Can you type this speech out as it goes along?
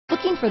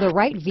Looking for the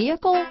right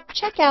vehicle?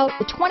 Check out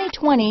the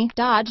 2020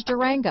 Dodge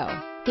Durango.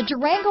 The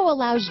Durango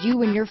allows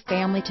you and your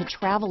family to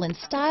travel in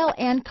style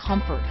and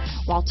comfort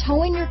while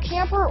towing your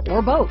camper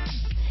or boat.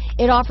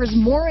 It offers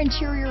more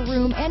interior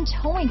room and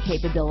towing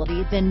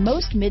capability than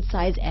most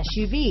midsize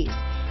SUVs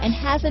and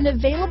has an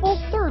available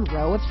third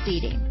row of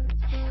seating.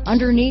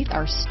 Underneath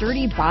are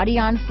sturdy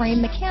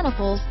body-on-frame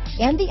mechanicals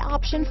and the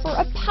option for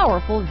a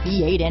powerful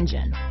V8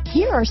 engine.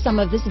 Here are some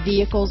of this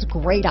vehicle's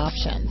great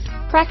options: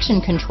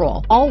 traction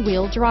control,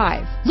 all-wheel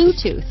drive,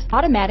 Bluetooth,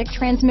 automatic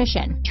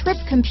transmission, trip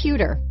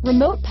computer,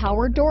 remote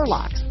power door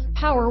locks,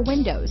 power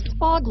windows,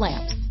 fog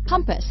lamps,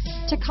 compass,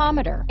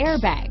 tachometer,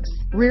 airbags,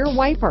 rear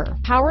wiper,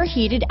 power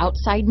heated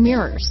outside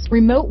mirrors,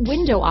 remote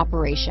window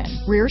operation,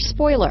 rear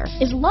spoiler.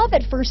 Is love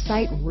at first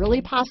sight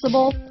really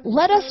possible?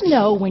 Let us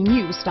know when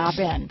you stop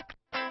in.